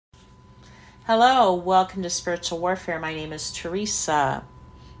Hello, welcome to Spiritual Warfare. My name is Teresa.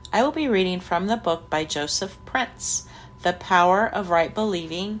 I will be reading from the book by Joseph Prince, The Power of Right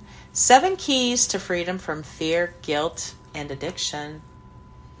Believing, 7 Keys to Freedom from Fear, Guilt, and Addiction.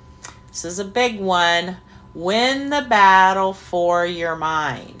 This is a big one. Win the battle for your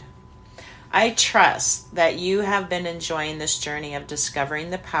mind. I trust that you have been enjoying this journey of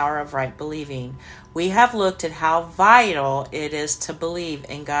discovering the power of right believing. We have looked at how vital it is to believe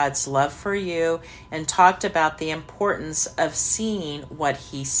in God's love for you and talked about the importance of seeing what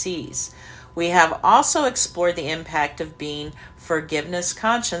He sees. We have also explored the impact of being forgiveness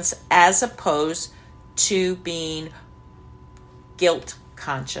conscious as opposed to being guilt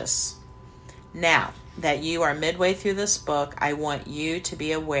conscious. Now that you are midway through this book, I want you to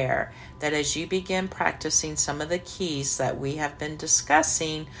be aware that as you begin practicing some of the keys that we have been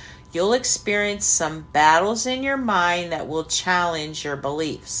discussing, you'll experience some battles in your mind that will challenge your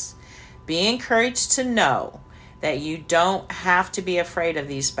beliefs. Be encouraged to know that you don't have to be afraid of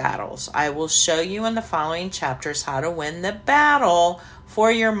these battles. I will show you in the following chapters how to win the battle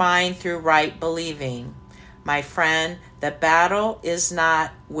for your mind through right believing. My friend, the battle is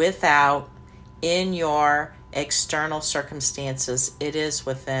not without in your external circumstances. It is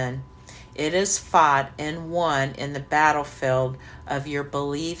within. It is fought and won in the battlefield of your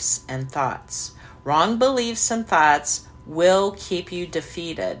beliefs and thoughts. Wrong beliefs and thoughts will keep you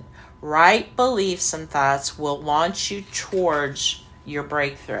defeated. Right beliefs and thoughts will launch you towards your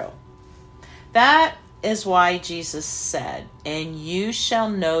breakthrough. That is why Jesus said, "And you shall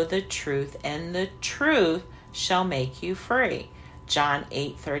know the truth, and the truth shall make you free." John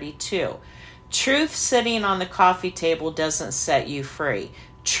 8:32. Truth sitting on the coffee table doesn't set you free.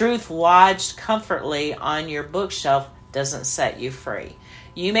 Truth lodged comfortably on your bookshelf doesn't set you free.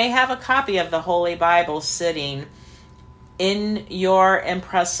 You may have a copy of the Holy Bible sitting in your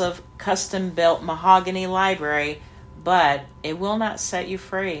impressive custom-built mahogany library, but it will not set you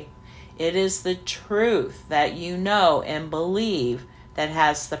free. It is the truth that you know and believe that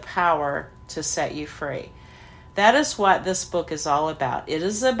has the power to set you free. That is what this book is all about. It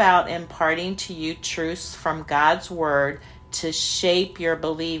is about imparting to you truths from God's Word to shape your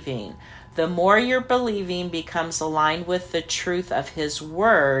believing. The more your believing becomes aligned with the truth of His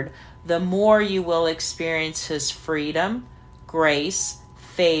Word, the more you will experience His freedom, grace,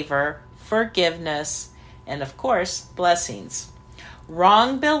 favor, forgiveness, and of course, blessings.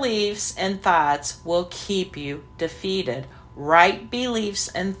 Wrong beliefs and thoughts will keep you defeated. Right beliefs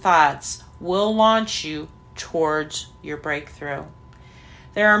and thoughts will launch you towards your breakthrough.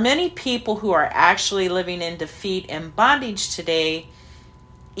 There are many people who are actually living in defeat and bondage today,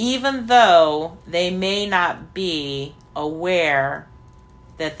 even though they may not be aware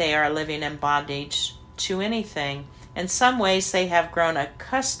that they are living in bondage to anything. In some ways, they have grown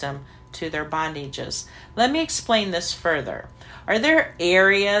accustomed to their bondages. Let me explain this further. Are there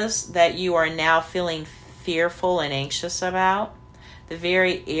areas that you are now feeling fearful and anxious about? The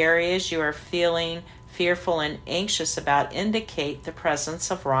very areas you are feeling fearful and anxious about indicate the presence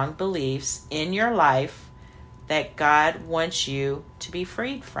of wrong beliefs in your life that God wants you to be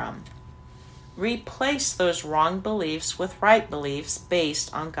freed from. Replace those wrong beliefs with right beliefs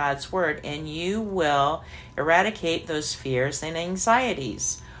based on God's Word, and you will eradicate those fears and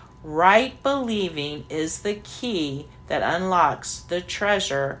anxieties. Right believing is the key that unlocks the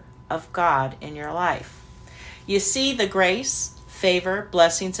treasure of God in your life. You see, the grace, favor,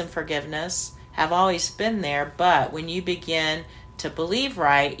 blessings, and forgiveness have always been there, but when you begin to believe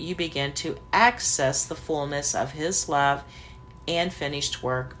right, you begin to access the fullness of His love and finished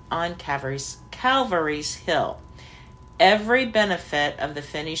work on Calvary's Hill. Every benefit of the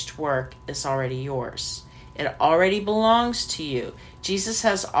finished work is already yours. It already belongs to you. Jesus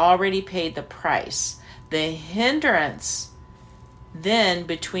has already paid the price. The hindrance then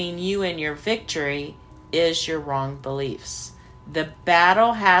between you and your victory is your wrong beliefs. The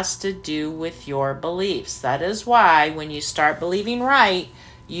battle has to do with your beliefs. That is why when you start believing right,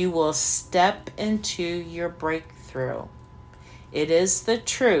 you will step into your breakthrough. It is the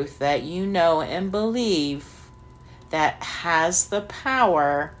truth that you know and believe that has the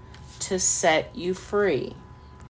power to set you free.